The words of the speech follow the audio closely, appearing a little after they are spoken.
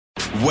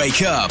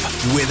Wake up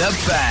with a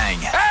bang.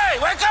 Hey,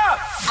 wake up!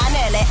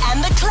 Anele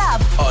and the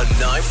club On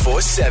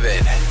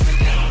 947.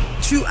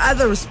 Two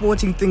other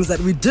sporting things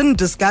that we didn't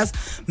discuss.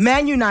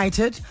 Man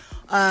United,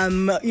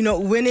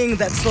 winning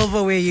that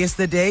silverware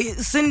yesterday.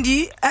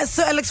 Cindy,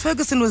 Sir Alex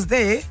Ferguson was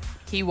there.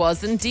 He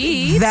was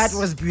indeed. That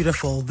was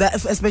beautiful. That,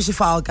 especially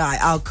for our guy,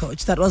 our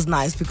coach. That was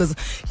nice because,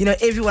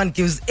 everyone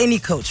gives any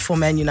coach for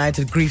Man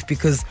United grief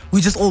because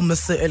we just all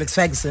miss Sir Alex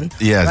Ferguson.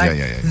 Yeah.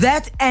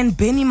 That and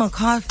Benny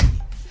McCarthy.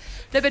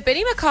 No, but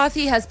Benny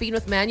McCarthy has been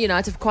with Man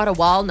United for quite a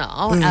while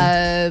now.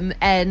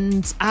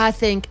 And I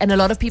think, and a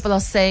lot of people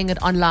are saying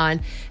it online,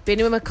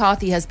 Benny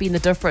McCarthy has been the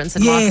difference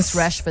in Marcus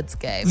Rashford's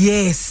game.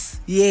 Yes.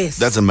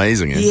 That's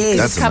amazing. Yes.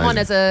 That's Come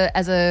amazing. on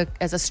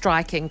as a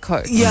striking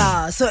coach.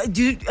 Yeah. So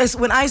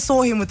when I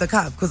saw him with the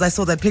cup, because I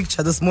saw that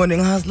picture this morning,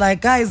 I was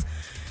like, guys,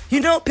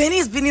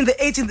 Benny's been in the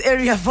 18th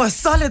area for a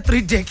solid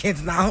 3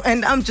 decades now,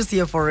 and I'm just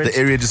here for it. The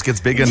area just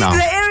gets bigger now.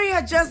 The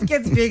area just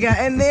gets bigger,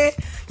 and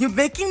you're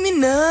making me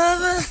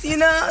nervous,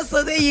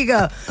 So there you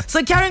go.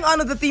 So carrying on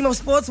with the theme of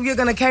sports, we are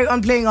going to carry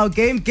on playing our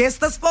game, Guess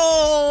the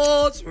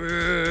Sport.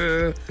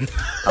 I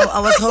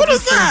was hoping What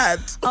was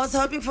that? I was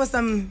hoping for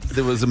some...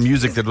 There was a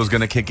music that was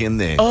going to kick in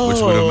there,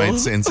 which would have made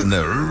sense in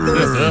the...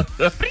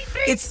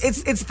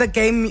 It's the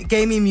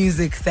gamey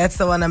music. That's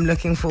the one I'm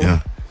looking for.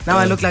 Yeah. Now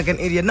I look like an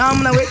idiot. Now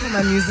I'm going to wait for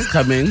my music.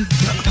 Coming.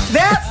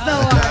 That's the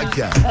one.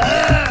 Okay.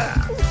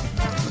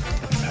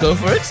 Go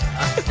for it.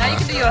 Now you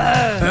can do your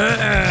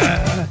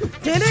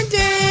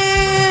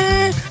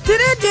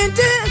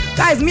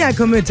Guys, me, I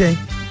commit.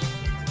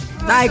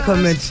 I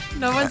commit.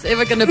 No one's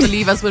ever going to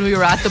believe us when we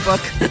write the book.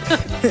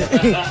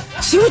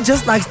 She would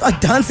just start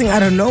dancing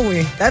out of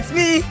nowhere. That's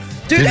me.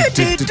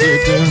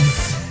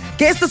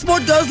 Guess the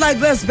Sport goes like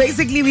this.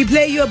 Basically, we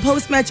play you a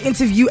post-match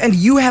interview and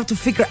you have to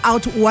figure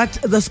out what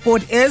the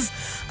sport is.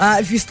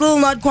 If you're still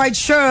not quite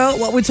sure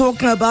what we're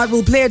talking about,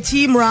 we'll play a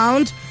team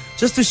round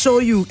just to show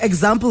you.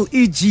 Example,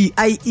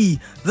 E-G-I-E.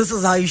 This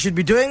is how you should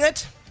be doing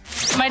it.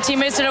 My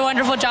teammates did a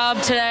wonderful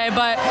job today,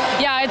 but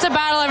yeah, it's a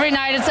battle every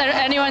night. It's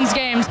anyone's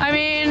game. I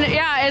mean,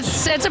 yeah,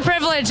 it's a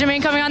privilege. I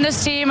mean, coming on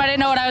this team, I didn't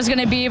know what I was going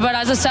to be, but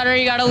as a setter,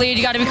 you got to lead,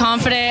 you got to be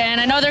confident,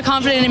 and I know they're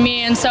confident in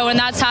me, and so when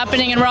that's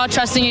happening and we're all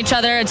trusting each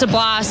other, it's a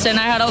blast, and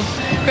I had a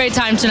great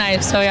time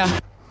tonight, so yeah.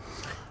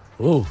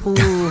 Ooh.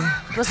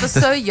 It was the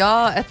so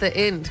ya at the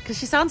end, because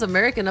she sounds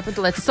American up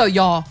until that so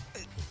ya.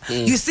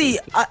 You see,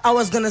 I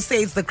was going to say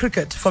it's the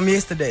cricket from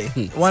yesterday,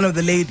 one of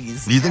the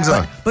ladies. Do you think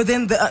so? But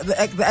then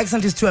the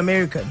accent is too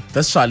American.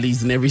 That's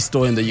Charlize in every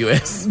store in the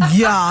US.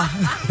 Yeah.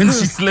 When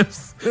she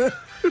slips.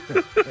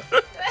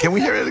 Can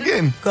we hear it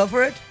again? Go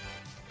for it.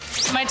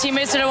 My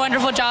teammates did a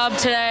wonderful job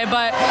today,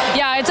 but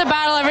yeah, it's a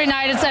battle every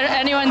night. It's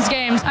anyone's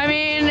game. I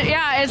mean,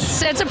 yeah,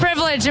 it's a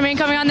privilege. I mean,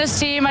 coming on this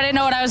team, I didn't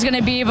know what I was going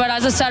to be, but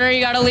as a setter,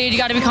 you got to lead, you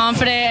got to be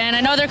confident, and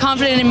I know they're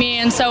confident in me,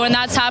 and so when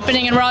that's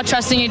happening and we're all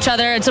trusting each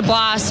other, it's a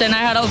blast, and I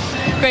had a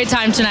great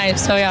time tonight,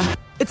 so yeah.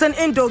 It's an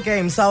indoor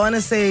game, so I want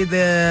to say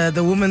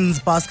the women's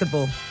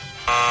basketball.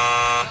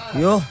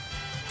 Yo,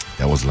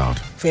 That was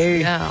loud.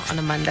 very. Yeah, on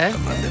a Monday.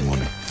 Monday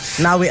morning.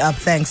 Now we're up,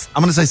 thanks.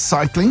 I'm going to say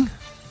cycling.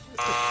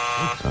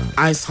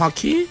 Ice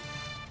hockey.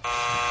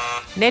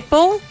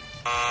 Netball?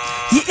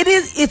 Yeah, it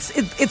is.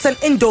 It's an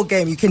indoor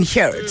game. You can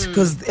hear it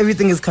because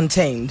everything is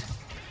contained.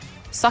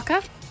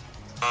 Soccer?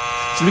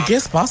 Should we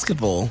guess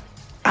basketball?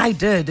 I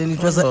did, and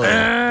it was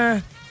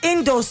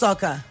indoor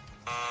soccer.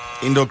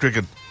 Indoor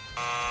cricket.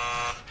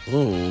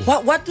 Ooh.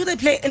 What do they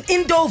play? An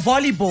indoor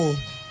volleyball.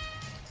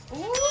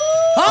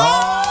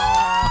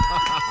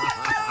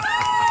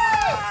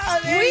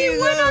 We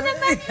win on the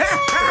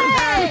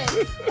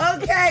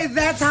Okay,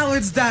 that's how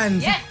it's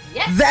done.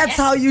 Yes. That's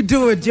how you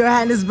do it,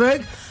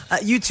 Johannesburg.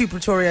 You too,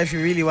 Pretoria, if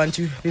you really want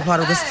to be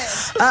part of this.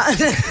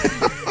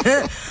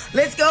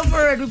 Let's go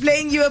for it. We're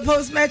playing you a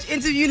post-match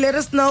interview. Let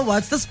us know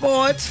what's the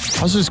sport.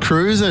 I was just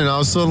cruising. I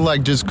was sort of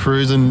like just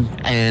cruising,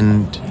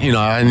 and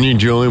I knew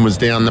Julian was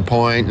down the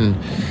point, and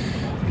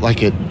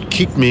it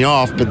kicked me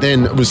off, but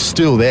then it was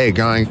still there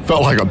going.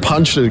 Felt like I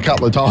punched it a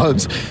couple of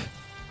times.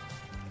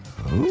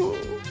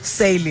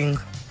 Sailing.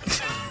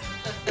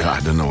 I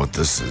don't know what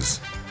this is.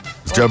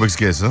 It's Joburg's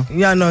guess, huh?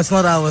 Yeah, no, it's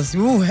not ours.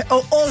 Ooh,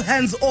 all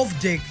hands off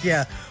deck.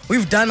 Yeah,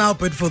 we've done our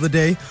bit for the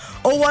day.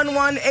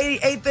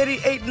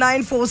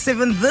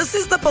 011-8838-947. This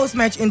is the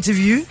post-match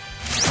interview.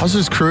 I was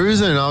just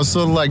cruising. I was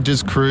sort of like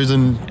just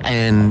cruising,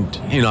 and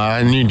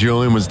I knew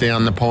Julian was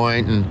down the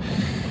point, and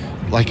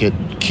it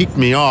kicked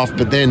me off,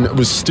 but then it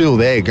was still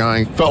there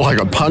going. Felt like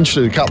I punched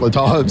it a couple of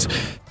times.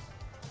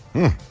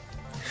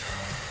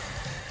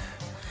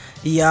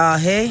 Yeah,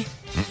 hey.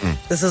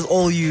 This is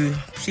all you.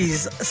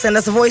 Please send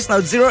us a voice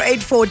note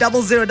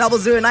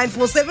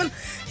 084-0000-947.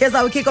 Here's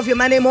how we kick off your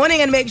Monday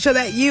morning and make sure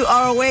that you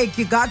are awake.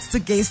 You got to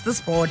guess the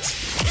sport.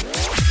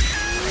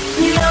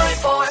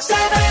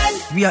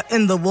 947. We are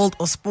in the world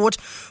of sport.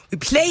 We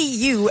play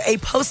you a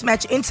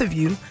post-match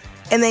interview,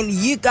 and then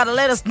you gotta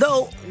let us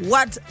know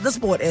what the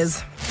sport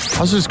is.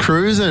 I was just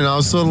cruising. I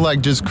was sort of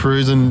like just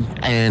cruising,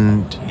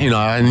 and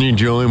I knew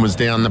Julian was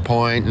down the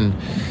point, and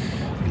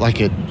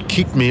it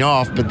kicked me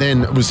off, but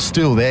then it was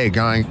still there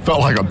going, felt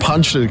like I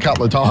punched it a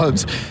couple of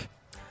times.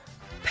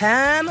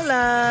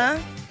 Pamela.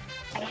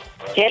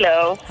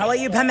 Hello. How are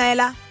you,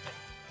 Pamela?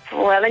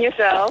 Well, and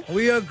yourself?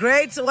 We are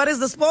great. What is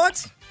the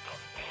sport?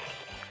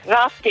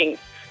 Rafting.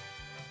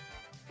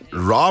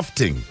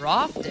 Rafting.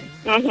 Rafting.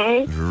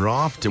 Mm-hmm.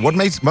 Rafting. What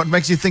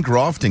makes you think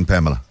rafting,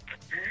 Pamela?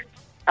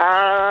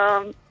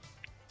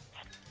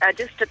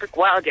 Just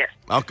typical wild guess.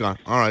 Okay.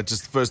 All right.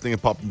 Just the first thing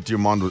that popped into your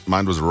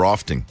mind was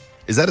rafting.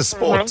 Is that a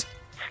sport?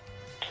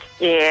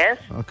 Yes.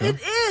 Okay.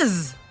 It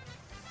is.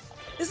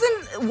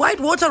 Isn't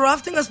whitewater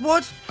rafting a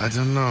sport? I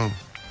don't know.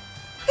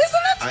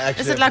 Isn't it?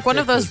 Is it like one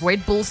of those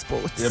Red Bull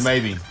sports? Yeah,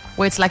 maybe.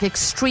 Where it's like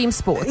extreme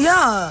sports?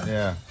 Yeah.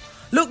 Yeah.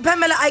 Look,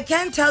 Pamela, I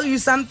can tell you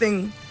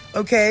something,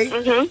 okay?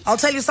 Mm-hmm. I'll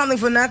tell you something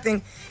for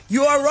nothing.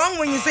 You are wrong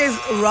when you say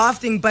it's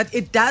rafting, but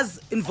it does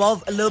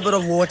involve a little bit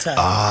of water.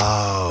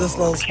 Oh. This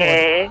little sport.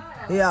 Okay.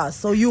 Yeah,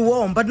 so you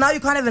won't. But now you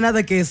can't have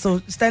another guess,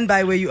 so stand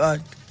by where you are.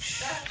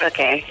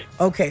 Okay.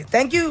 Okay,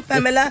 thank you,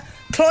 Pamela.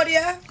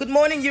 Claudia, good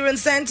morning. You're in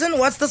Sandton.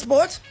 What's the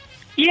sport?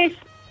 Yes.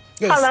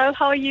 Yes. Hello,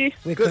 how are you?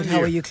 We're Good good. to How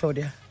hear. are you,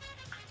 Claudia?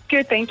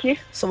 Good, thank you.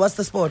 So what's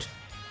the sport?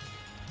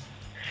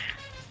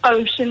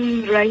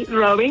 Ocean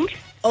rowing.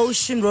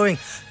 Ocean rowing.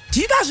 Do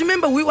you guys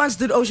remember we once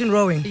did ocean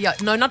rowing? Yeah,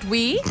 no, not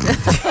we.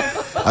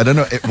 I don't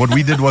know. What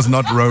we did was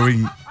not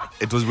rowing.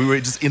 We were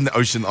just in the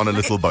ocean on a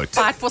little boat.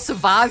 Fight for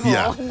survival.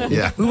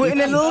 Yeah. We were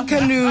in a little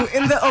canoe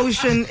in the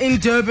ocean in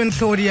Durban,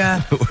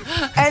 Claudia.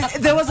 And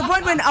there was a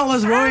point when I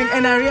was rowing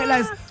and I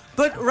realized,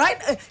 but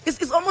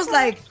it's almost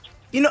like,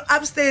 you know,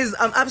 upstairs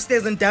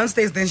and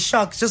downstairs there's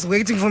sharks just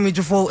waiting for me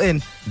to fall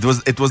in.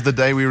 It was the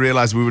day we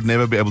realized we would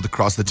never be able to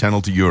cross the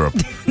channel to Europe.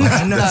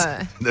 No.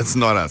 That's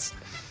not us.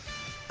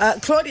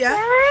 Claudia,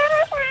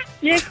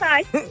 Yes,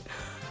 hi.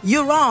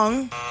 you're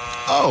wrong,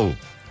 Oh.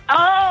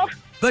 Oh,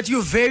 but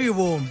you're very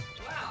warm.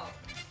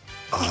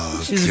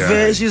 Oh, She's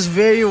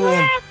very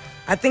warm.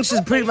 I think she's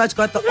pretty much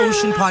got the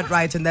ocean part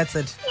right, and that's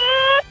it.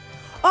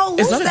 Oh,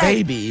 who's Is that a that?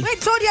 baby? Wait,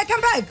 Claudia, come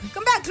back,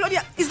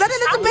 Claudia. Is that a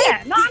little I'm baby?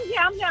 here. No,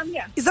 I'm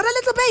here. Is that a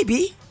little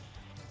baby?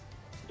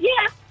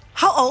 Yeah.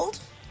 How old?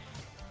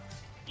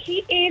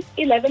 He is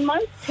 11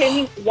 months,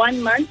 turning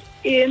 1 month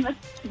in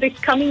this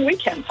coming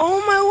weekend.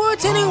 Oh my word,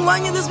 turning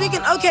 1 year this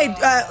weekend. Okay,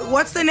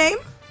 what's the name?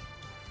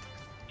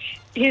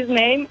 His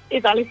name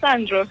is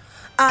Alessandro.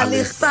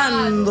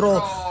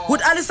 Alessandro.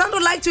 Would Alessandro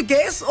like to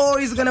guess, or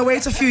is he gonna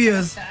wait a few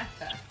years?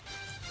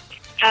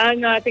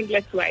 No, I think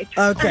let's wait.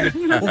 Okay,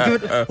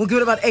 we'll give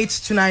it about 8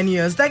 to 9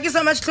 years. Thank you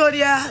so much,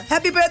 Claudia.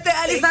 Happy birthday,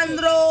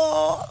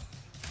 Alessandro.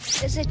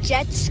 Is it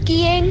jet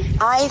skiing?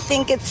 I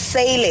think it's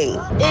sailing.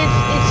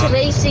 It's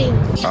racing.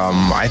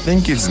 I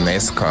think it's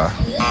NASCAR.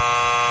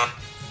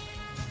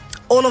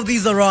 All of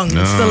these are wrong.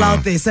 It's still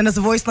out there. Send us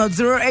a voice note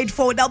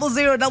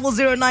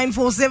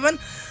 08400000947.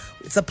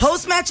 It's a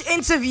post-match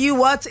interview.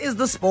 What is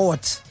the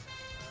sport?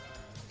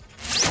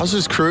 I was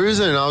just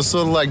cruising. I was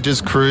sort of like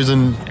just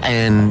cruising,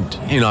 and,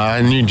 you know,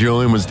 I knew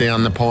Julian was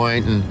down the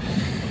point, and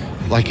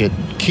like it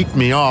kicked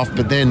me off,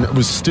 but then it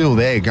was still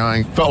there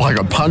going, felt like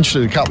I punched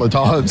it a couple of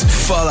times.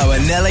 Follow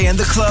Anele and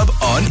the Club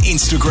on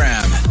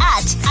Instagram.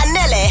 At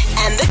Anele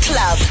and the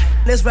Club.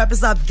 Let's wrap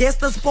this up. Guess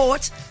the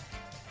sport.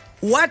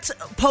 What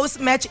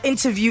post-match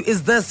interview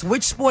is this?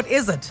 Which sport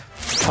is it?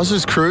 I was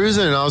just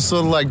cruising. I was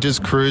sort of like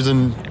just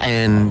cruising,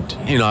 and,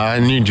 you know, I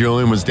knew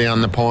Julian was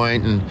down the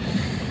point, and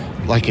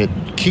like it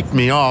kicked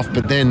me off,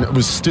 but then it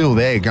was still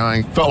there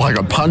going, felt like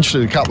I punched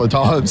it a couple of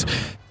times.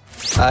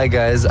 Hi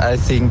guys, I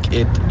think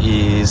it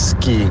is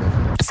skiing.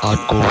 I'll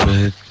go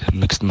with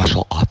mixed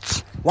martial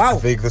arts. Wow. I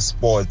think the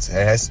sport, it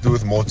has to do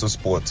with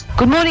motorsport.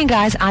 Good morning,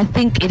 guys. I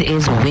think it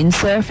is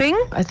windsurfing.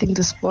 I think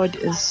the sport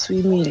is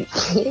swimming.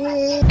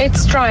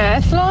 It's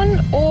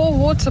triathlon or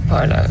water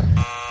polo.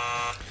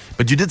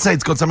 But you did say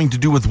it's got something to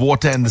do with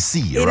water and the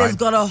sea, It right? has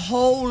got a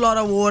whole lot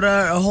of water,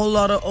 a whole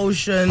lot of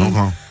ocean.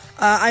 Okay.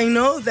 I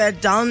know that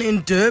down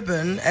in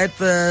Durban at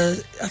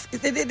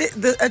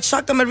at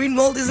Shaka Marine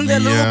World, isn't there a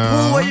little Yeah.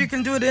 pool where you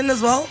can do it in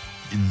as well?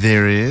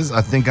 There is. I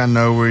think I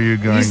know where you're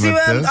going You see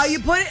with where this. are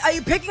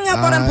you picking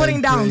up what I'm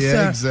putting down, yeah,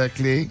 sir?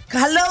 exactly.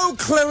 Hello,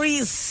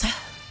 Clarice.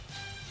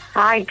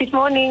 Hi, good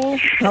morning.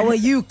 How are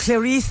you,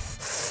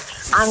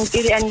 Clarice? I'm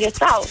good, and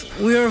yourself?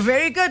 We are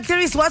very good.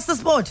 Clarice, what's the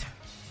sport?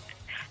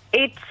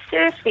 It's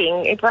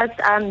surfing. It was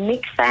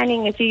Nick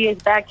Fanning a few years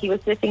back. He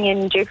was surfing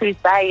in Jeffreys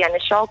Bay, and a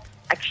shark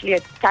actually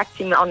attacked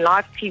him on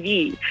live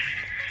TV.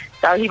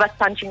 So he was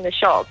punching the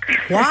shark.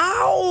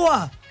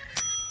 Wow.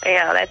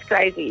 Yeah, that's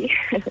crazy.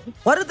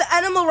 What did the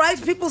animal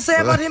rights people say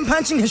about him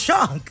punching a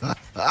shark?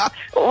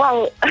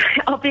 Well,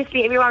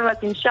 obviously everyone was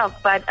in shock,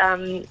 but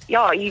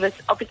yeah, he was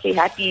obviously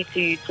happy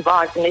to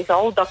survive, and there's a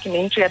whole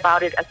documentary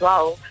about it as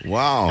well.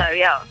 Wow. So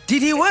yeah.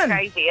 Did he win?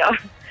 Crazy.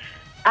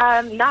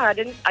 No, I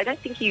don't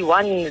think he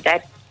won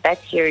that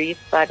series,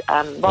 but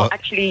well,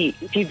 actually,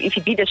 if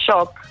he beat a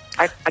shark,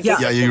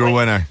 Yeah, you're a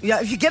winner.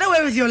 Yeah, if you get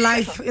away with your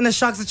life in a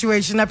shark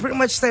situation, I pretty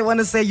much want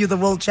to say you're the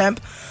world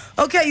champ.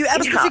 Okay, you're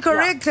absolutely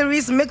correct,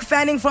 Clarice. Mick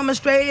Fanning from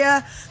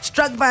Australia,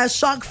 struck by a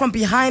shark from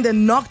behind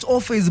and knocked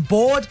off his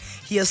board.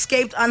 He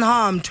escaped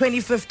unharmed.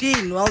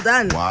 2015. Well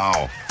done.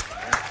 Wow.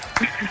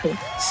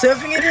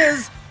 Surfing it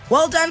is.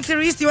 Well done,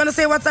 Clarice. Do you want to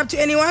say what's up to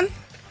anyone?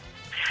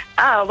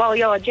 Oh, well,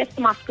 yeah, just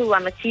my school.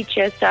 I'm a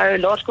teacher, so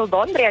Laerskool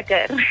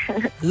Baanbreker.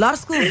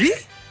 Laerskool wie?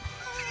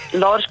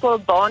 Laerskool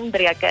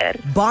Baanbreker.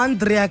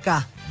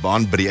 Baanbreker.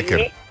 Baanbreker.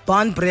 Yeah.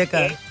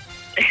 Baanbreker.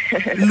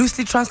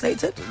 Loosely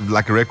translated?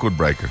 Like a record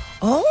breaker.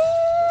 Oh,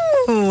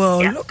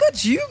 look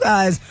at you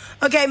guys.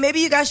 Okay, maybe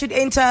you guys should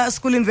enter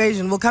School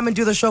Invasion. We'll come and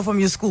do the show from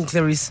your school,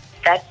 Clarice.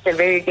 That's a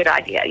very good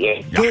idea,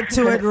 yes. Get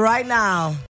to it right now.